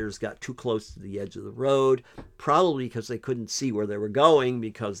as riders got too close to the edge of the road, probably because they couldn't see where they were going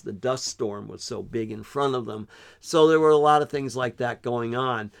because the dust storm was so big in front of them. So there were a lot of things like that going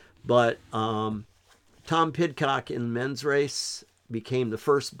on. But Tom Pidcock in the men's race became the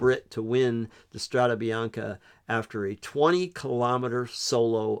first Brit to win the Strada Bianca after a 20-kilometer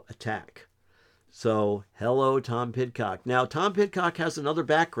solo attack. So, hello, Tom Pidcock. Now, Tom Pidcock has another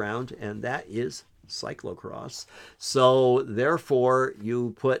background, and that is cyclocross. So, therefore,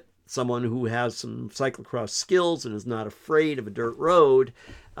 you put someone who has some cyclocross skills and is not afraid of a dirt road,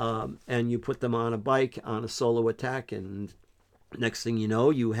 and you put them on a bike on a solo attack, and next thing you know,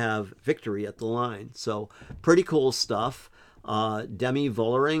 you have victory at the line. So, pretty cool stuff. Demi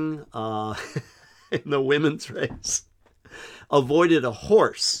Vollering in the women's race avoided a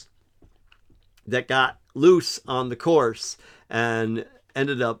horse that got loose on the course and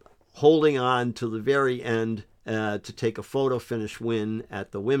ended up holding on to the very end to take a photo finish win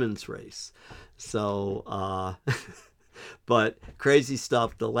at the women's race. So, but crazy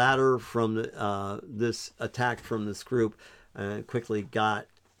stuff. The ladder from this attack from this group quickly got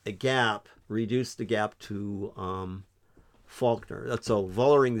a gap, reduced the gap to Faulkner. So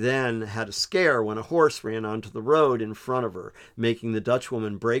Vollering then had a scare when a horse ran onto the road in front of her, making the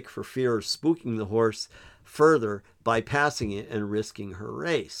Dutchwoman brake for fear of spooking the horse further by passing it and risking her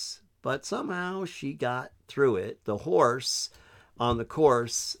race. But somehow she got through it. The horse on the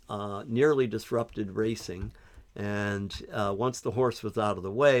course nearly disrupted racing. And once the horse was out of the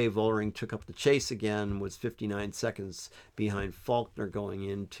way, Vollering took up the chase again, was 59 seconds behind Faulkner going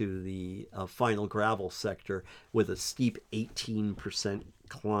into the final gravel sector with a steep 18%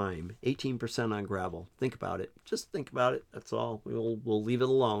 climb. 18% on gravel. Think about it. Just think about it. That's all. We'll leave it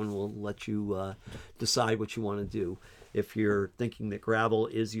alone. We'll let you decide what you want to do. If you're thinking that gravel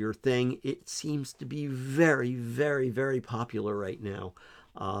is your thing, it seems to be very, very, very popular right now.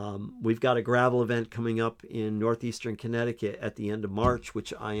 We've got a gravel event coming up in northeastern Connecticut at the end of March,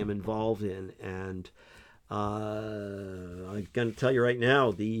 which I am involved in, and I'm going to tell you right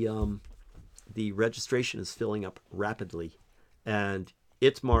now, the registration is filling up rapidly, and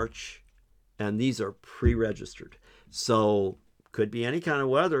it's March, and these are pre-registered. So could be any kind of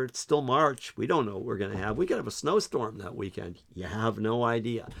weather. It's still March. We don't know what we're going to have. We could have a snowstorm that weekend. You have no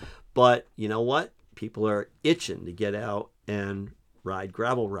idea. But you know what? People are itching to get out and ride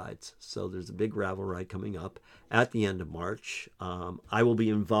gravel rides. So there's a big gravel ride coming up at the end of March. I will be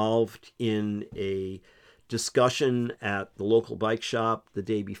involved in a discussion at the local bike shop the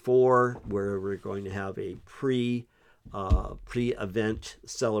day before, where we're going to have a pre-event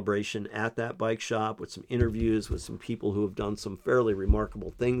celebration at that bike shop with some interviews with some people who have done some fairly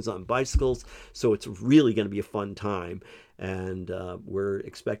remarkable things on bicycles. So it's really going to be a fun time, and we're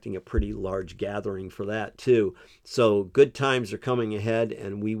expecting a pretty large gathering for that too. So good times are coming ahead,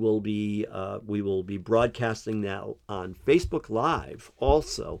 and we will be broadcasting that on Facebook Live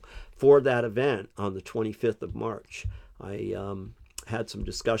also for that event on the 25th of March. I had some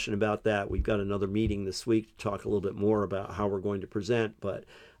discussion about that. We've got another meeting this week to talk a little bit more about how we're going to present, but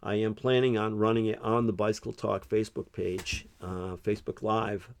I am planning on running it on the Bicycle Talk Facebook page, Facebook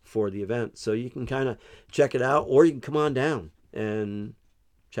Live for the event. So you can kind of check it out, or you can come on down and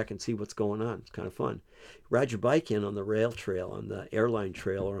check and see what's going on. It's kind of fun. Ride your bike in on the rail trail, on the airline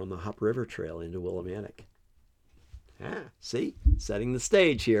trail, or on the Hop River Trail into Willimantic. See? Setting the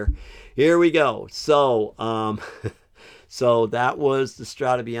stage here. Here we go. So, so that was the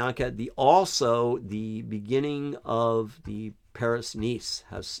Strada Bianca. Also, the beginning of the Paris-Nice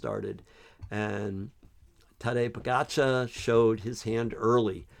has started. And Tadej Pogačar showed his hand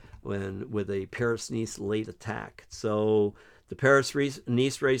early with a Paris-Nice late attack. So the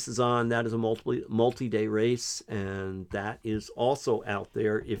Paris-Nice race is on. That is a multi-day race. And that is also out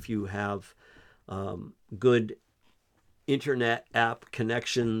there if you have good internet app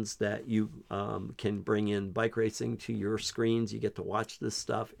connections that you can bring in bike racing to your screens. You get to watch this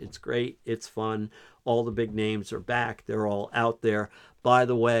stuff. It's great. It's fun. All the big names are back. They're all out there. By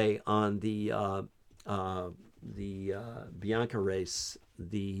the way, on the Bianca race,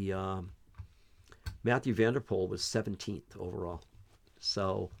 the Matthew van der Poel was 17th overall.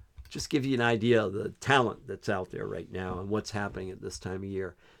 So just give you an idea of the talent that's out there right now and what's happening at this time of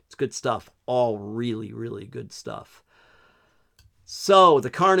year. It's good stuff. All really, really good stuff. So the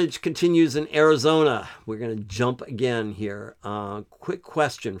carnage continues in Arizona. We're going to jump again here. Quick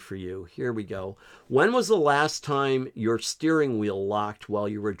question for you. Here we go. When was the last time your steering wheel locked while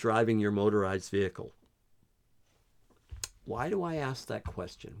you were driving your motorized vehicle? Why do I ask that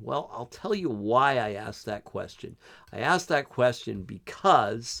question? Well, I'll tell you why I asked that question. I asked that question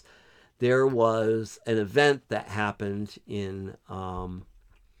because there was an event that happened in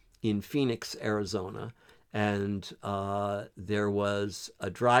Phoenix, Arizona. And there was a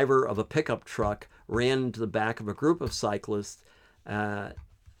driver of a pickup truck ran into the back of a group of cyclists,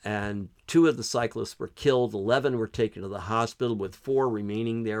 and 2 of the cyclists were killed. 11 were taken to the hospital, with 4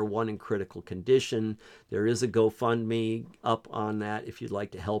 remaining there, 1 in critical condition. There is a GoFundMe up on that if you'd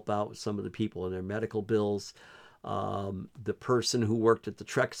like to help out with some of the people and their medical bills. The person who worked at the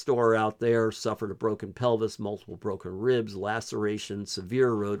Trek store out there suffered a broken pelvis, multiple broken ribs, lacerations,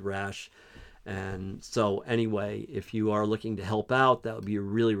 severe road rash. And so anyway, if you are looking to help out, that would be a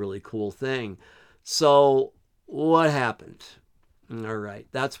really, really cool thing. So what happened? All right.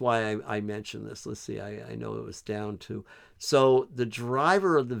 That's why I mentioned this. Let's see. I know it was down to. So the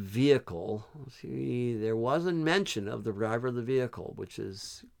driver of the vehicle, see, there wasn't mention of the driver of the vehicle, which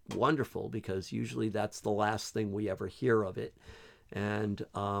is wonderful because usually that's the last thing we ever hear of it. And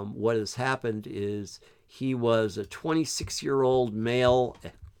what has happened is he was a 26-year-old male.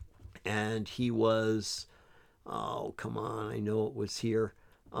 And he was, oh, come on, I know it was here.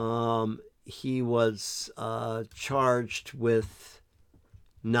 He was charged with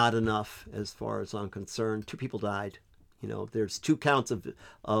not enough as far as I'm concerned. 2 people died. You know, there's 2 counts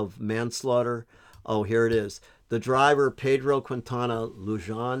of manslaughter. Oh, here it is. The driver, Pedro Quintana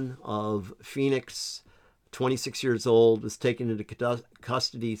Lujan of Phoenix, 26 years old, was taken into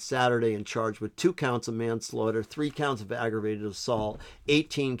custody Saturday and charged with 2 counts of manslaughter, 3 counts of aggravated assault,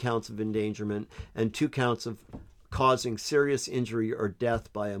 18 counts of endangerment, and 2 counts of causing serious injury or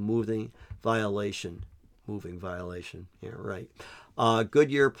death by a moving violation. Yeah, right.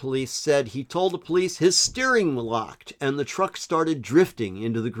 Goodyear police said he told the police his steering locked and the truck started drifting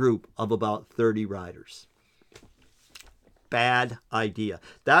into the group of about 30 riders. Bad idea.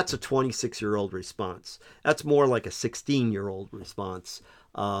 That's a 26-year-old response. That's more like a 16-year-old response.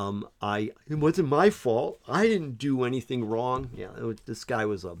 It wasn't my fault. I didn't do anything wrong. Yeah, this guy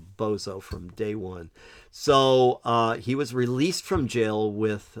was a bozo from day one. So he was released from jail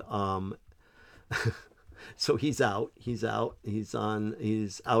with So he's out. He's out on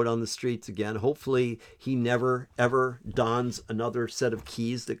the streets again. Hopefully he never ever dons another set of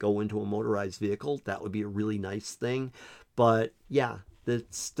keys that go into a motorized vehicle. That would be a really nice thing. But yeah,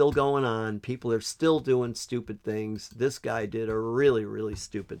 it's still going on. People are still doing stupid things. This guy did a really, really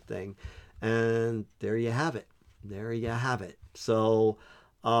stupid thing. And there you have it. There you have it. So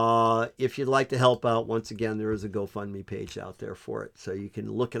if you'd like to help out, once again, there is a GoFundMe page out there for it. So you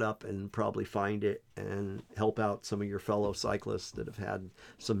can look it up and probably find it and help out some of your fellow cyclists that have had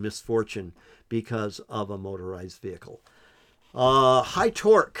some misfortune because of a motorized vehicle. High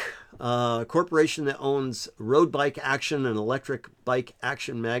Torque, corporation that owns Road Bike Action and Electric Bike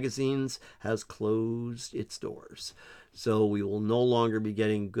Action magazines, has closed its doors. So we will no longer be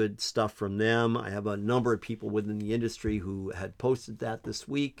getting good stuff from them. I have a number of people within the industry who had posted that this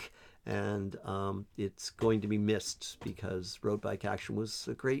week, and it's going to be missed because Road Bike Action was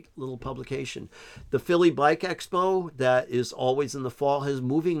a great little publication. The Philly Bike Expo, that is always in the fall, is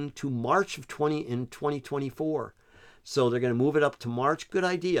moving to March of 2024. So they're going to move it up to March. Good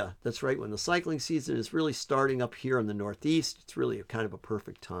idea. That's right. When the cycling season is really starting up here in the Northeast, it's really kind of a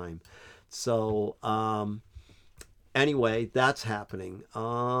perfect time. So anyway, that's happening.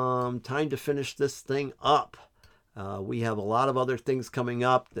 Time to finish this thing up. We have a lot of other things coming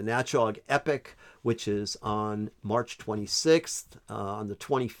up. The Natchog Epic, which is on March 26th. On the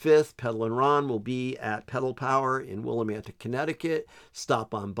 25th, Pedal and Ron will be at Pedal Power in Willimantic, Connecticut.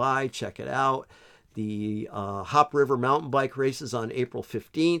 Stop on by, check it out. The Hop River mountain bike races on April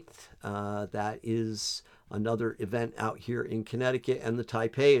 15th. That is another event out here in Connecticut. And the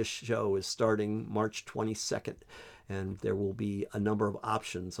Taipei show is starting March 22nd. And there will be a number of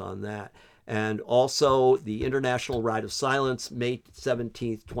options on that. And also the International Ride of Silence, May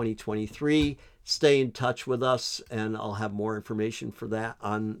 17th, 2023. Stay in touch with us, and I'll have more information for that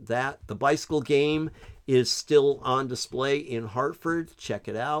on that. The bicycle game is still on display in Hartford. Check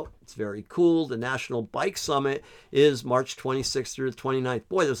it out. It's very cool. The National Bike Summit is March 26th through the 29th.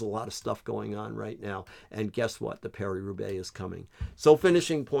 Boy, there's a lot of stuff going on right now. And guess what? The Paris-Roubaix is coming. So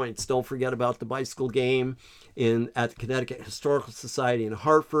finishing points. Don't forget about the bicycle game at the Connecticut Historical Society in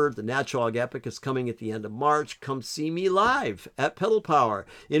Hartford. The Natchog Epic is coming at the end of March. Come see me live at Pedal Power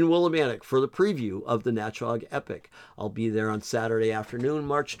in Willimantic for the preview of the Natchog Epic. I'll be there on Saturday afternoon,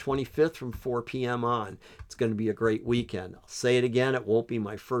 March 25th from 4 p.m. on. It's going to be a great weekend. I'll say it again. It won't be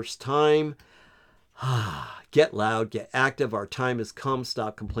my first time. Get loud, get active. Our time has come.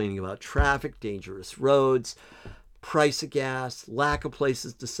 Stop complaining about traffic, dangerous roads, price of gas, lack of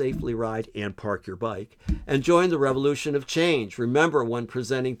places to safely ride and park your bike, and join the revolution of change. Remember, when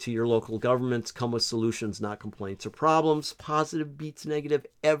presenting to your local governments, come with solutions, not complaints or problems. Positive beats negative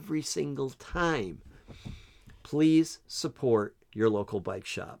every single time. Please support your local bike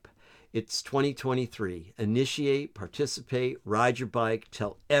shop. It's 2023. Initiate, participate, ride your bike,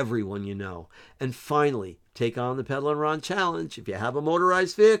 tell everyone you know. And finally, take on the Pedal and Ron Challenge. If you have a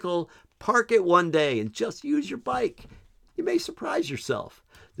motorized vehicle, park it one day and just use your bike. You may surprise yourself.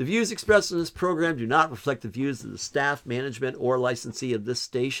 The views expressed in this program do not reflect the views of the staff, management, or licensee of this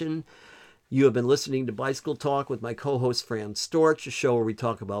station. You have been listening to Bicycle Talk with my co-host Fran Storch, a show where we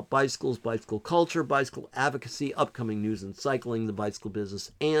talk about bicycles, bicycle culture, bicycle advocacy, upcoming news in cycling, the bicycle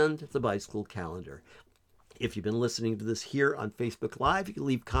business, and the bicycle calendar. If you've been listening to this here on Facebook Live, you can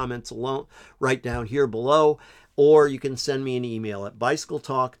leave comments alone right down here below, or you can send me an email at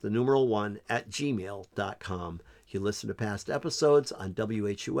bicycletalk1@gmail.com. You can listen to past episodes on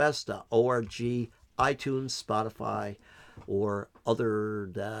whus.org, iTunes, Spotify, or other,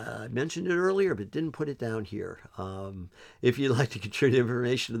 I mentioned it earlier, but didn't put it down here. If you'd like to contribute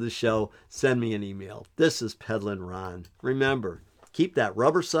information to the show, send me an email. This is Pedalin' Ron. Remember, keep that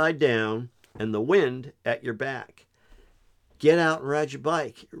rubber side down and the wind at your back. Get out and ride your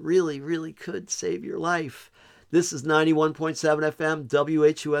bike. It really, really could save your life. This is 91.7 FM,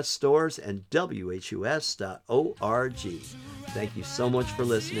 WHUS Stores, and WHUS.org. Thank you so much for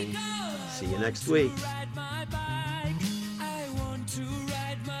listening. See you next week. To